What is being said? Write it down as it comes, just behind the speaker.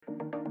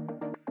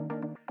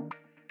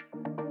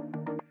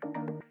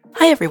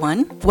Hi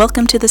everyone,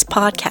 welcome to this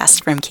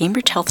podcast from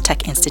Cambridge Health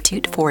Tech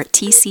Institute for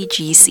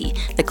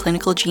TCGC, the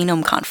Clinical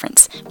Genome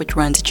Conference, which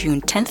runs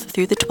June 10th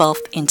through the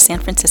 12th in San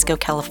Francisco,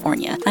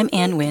 California. I'm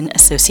Ann Wynn,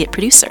 Associate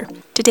Producer.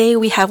 Today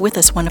we have with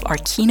us one of our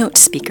keynote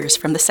speakers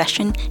from the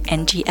session,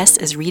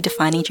 NGS is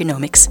Redefining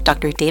Genomics,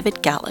 Dr.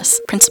 David Gallus,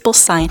 Principal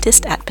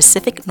Scientist at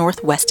Pacific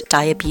Northwest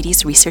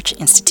Diabetes Research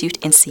Institute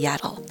in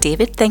Seattle.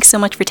 David, thanks so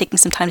much for taking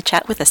some time to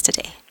chat with us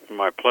today.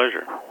 My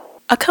pleasure.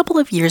 A couple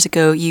of years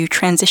ago, you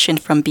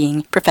transitioned from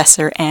being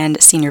professor and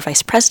senior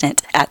vice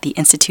president at the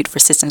Institute for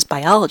Systems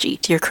Biology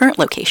to your current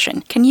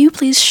location. Can you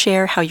please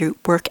share how your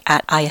work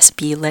at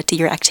ISB led to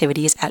your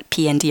activities at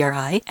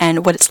PNDRI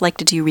and what it's like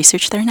to do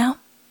research there now?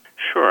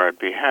 Sure, I'd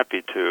be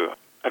happy to.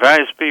 At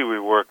ISB, we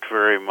worked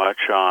very much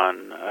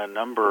on a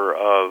number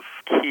of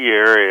key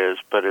areas,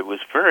 but it was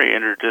very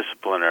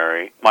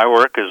interdisciplinary. My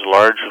work is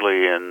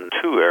largely in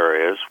two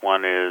areas.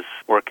 One is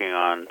working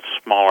on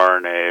small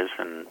RNAs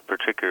and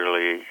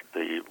particularly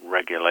the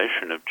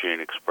regulation of gene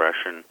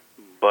expression.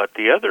 But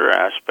the other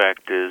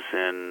aspect is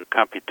in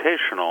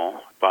computational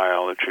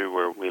biology,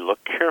 where we look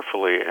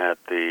carefully at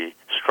the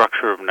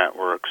structure of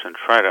networks and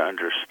try to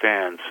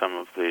understand some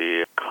of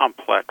the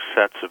complex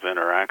sets of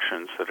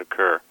interactions that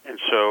occur. And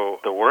so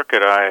the work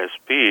at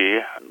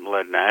ISB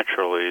led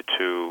naturally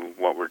to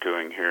what we're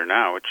doing here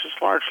now, which is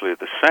largely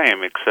the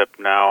same, except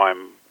now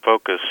I'm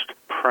focused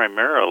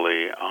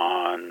primarily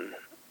on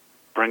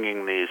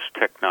bringing these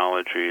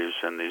technologies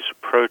and these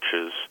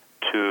approaches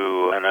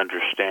to an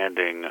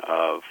understanding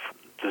of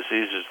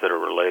diseases that are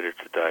related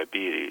to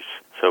diabetes.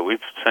 So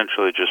we've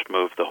essentially just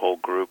moved the whole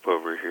group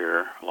over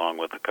here, along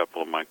with a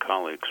couple of my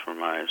colleagues from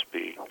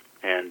ISB.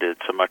 And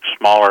it's a much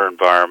smaller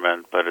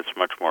environment, but it's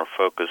much more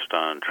focused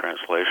on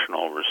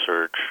translational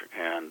research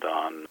and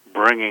on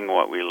bringing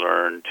what we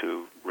learn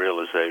to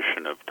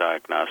realization of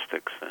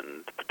diagnostics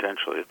and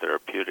potentially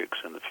therapeutics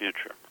in the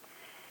future.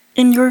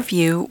 In your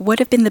view, what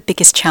have been the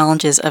biggest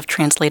challenges of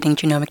translating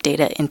genomic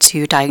data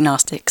into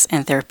diagnostics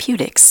and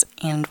therapeutics,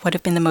 and what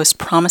have been the most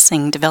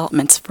promising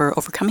developments for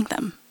overcoming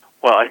them?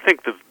 Well, I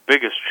think the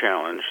biggest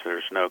challenge,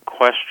 there's no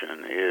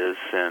question, is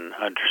in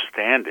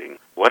understanding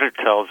what it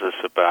tells us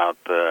about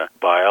the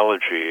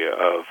biology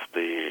of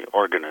the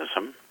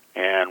organism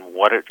and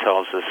what it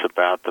tells us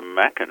about the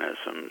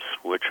mechanisms,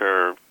 which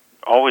are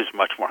always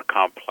much more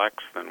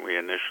complex than we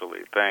initially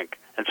think.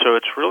 And so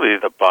it's really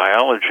the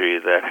biology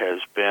that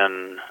has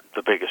been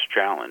the biggest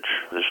challenge.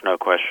 There's no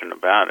question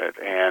about it.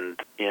 And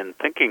in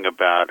thinking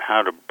about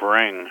how to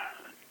bring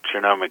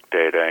genomic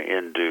data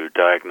into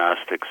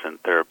diagnostics and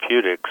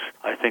therapeutics,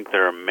 I think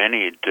there are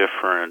many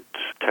different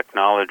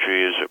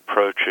technologies,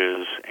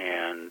 approaches,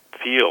 and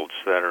fields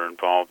that are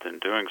involved in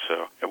doing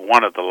so. And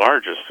one of the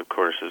largest, of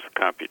course, is the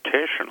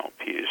computational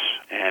piece.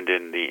 And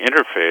in the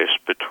interface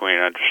between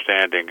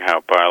understanding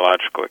how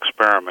biological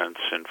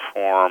experiments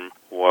inform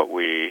what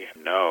we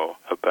know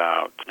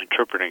about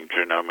interpreting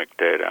genomic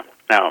data.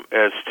 Now,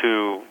 as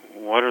to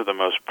what are the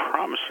most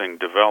promising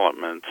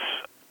developments,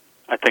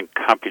 I think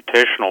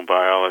computational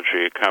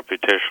biology,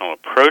 computational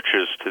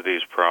approaches to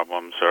these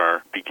problems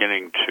are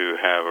beginning to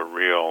have a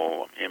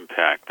real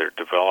impact. They're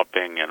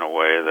developing in a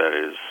way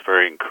that is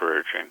very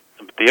encouraging.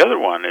 But the other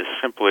one is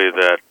simply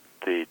that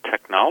the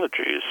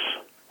technologies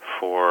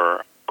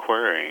for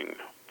querying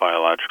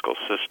biological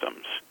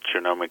systems,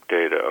 genomic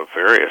data of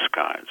various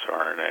kinds,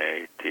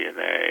 RNA,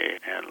 DNA,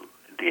 and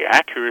the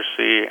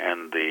accuracy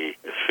and the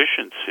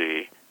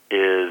efficiency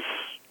is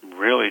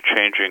really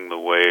changing the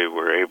way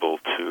we're able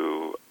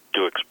to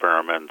do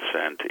experiments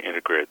and to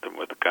integrate them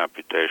with the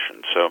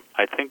computation. So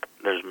I think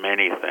there's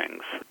many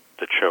things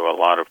that show a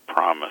lot of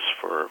promise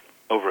for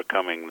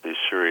overcoming these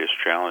serious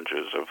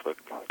challenges of the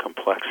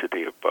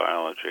complexity of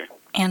biology.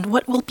 And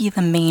what will be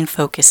the main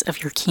focus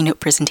of your keynote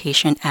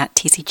presentation at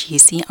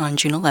TCGC on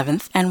June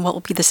 11th, and what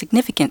will be the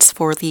significance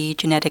for the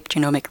genetic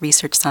genomic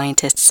research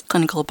scientists,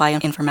 clinical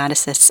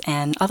bioinformaticists,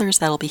 and others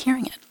that will be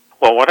hearing it?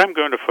 Well, what I'm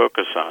going to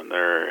focus on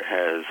there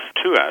has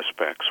two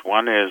aspects.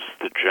 One is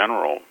the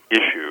general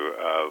issue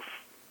of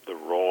the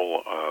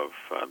role of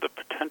the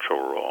potential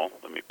role,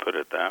 let me put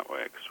it that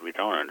way, because we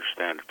don't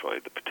understand it fully,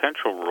 the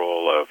potential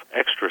role of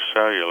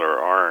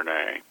extracellular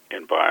RNA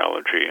in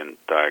biology and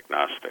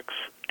diagnostics.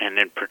 And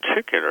in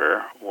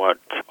particular, what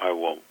I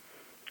will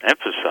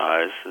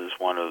emphasize is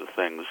one of the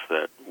things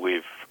that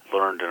we've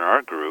learned in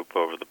our group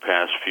over the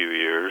past few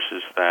years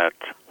is that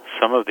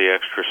some of the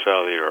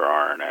extracellular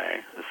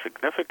RNA, a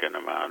significant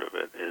amount of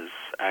it, is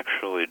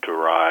actually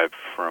derived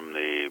from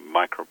the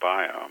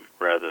microbiome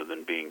rather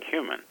than being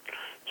human.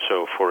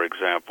 So, for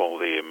example,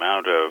 the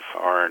amount of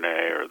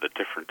RNA or the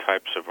different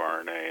types of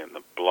RNA in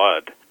the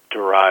blood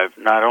derived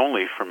not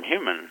only from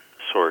human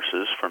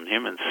sources, from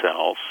human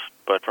cells,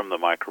 but from the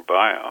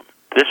microbiome.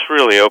 This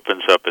really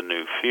opens up a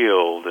new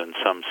field in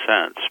some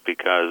sense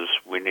because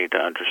we need to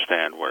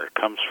understand where it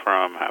comes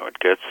from, how it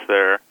gets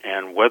there,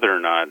 and whether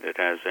or not it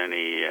has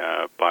any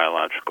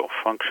biological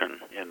function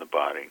in the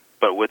body.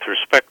 But with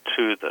respect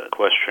to the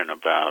question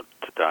about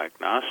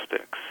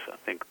diagnostics, I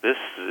think this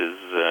is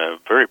a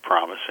very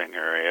promising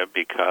area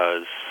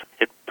because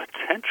it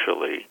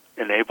potentially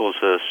enables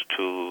us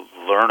to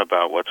learn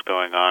about what's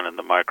going on in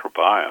the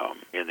microbiome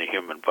in the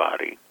human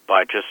body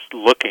by just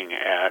looking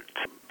at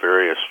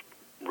various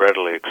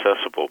readily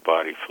accessible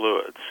body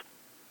fluids.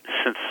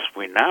 Since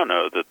we now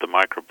know that the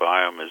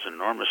microbiome is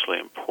enormously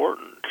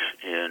important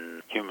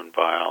in human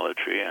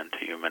biology and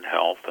to human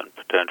health and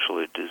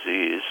potentially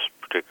disease,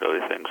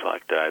 particularly things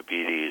like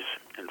diabetes,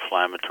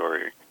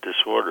 inflammatory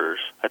disorders,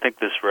 I think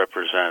this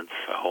represents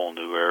a whole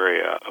new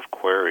area of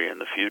query in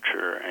the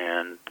future,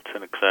 and it's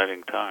an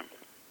exciting time.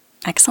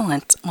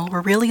 Excellent. Well,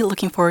 we're really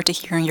looking forward to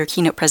hearing your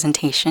keynote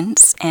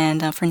presentations.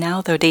 And for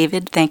now, though,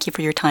 David, thank you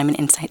for your time and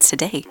insights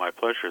today. My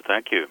pleasure.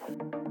 Thank you.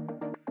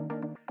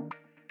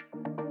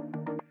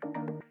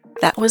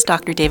 That was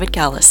Dr. David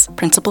Gallus,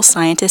 Principal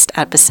Scientist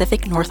at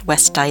Pacific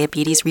Northwest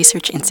Diabetes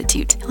Research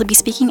Institute. He'll be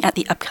speaking at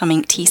the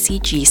upcoming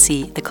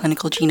TCGC, the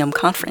Clinical Genome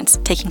Conference,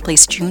 taking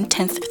place June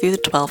 10th through the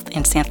 12th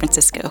in San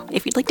Francisco.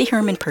 If you'd like to hear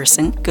him in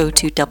person, go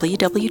to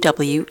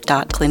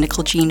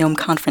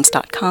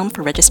www.clinicalgenomeconference.com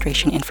for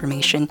registration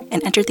information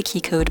and enter the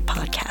key code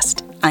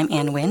podcast. I'm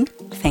Ann Wynn.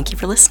 Thank you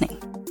for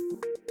listening.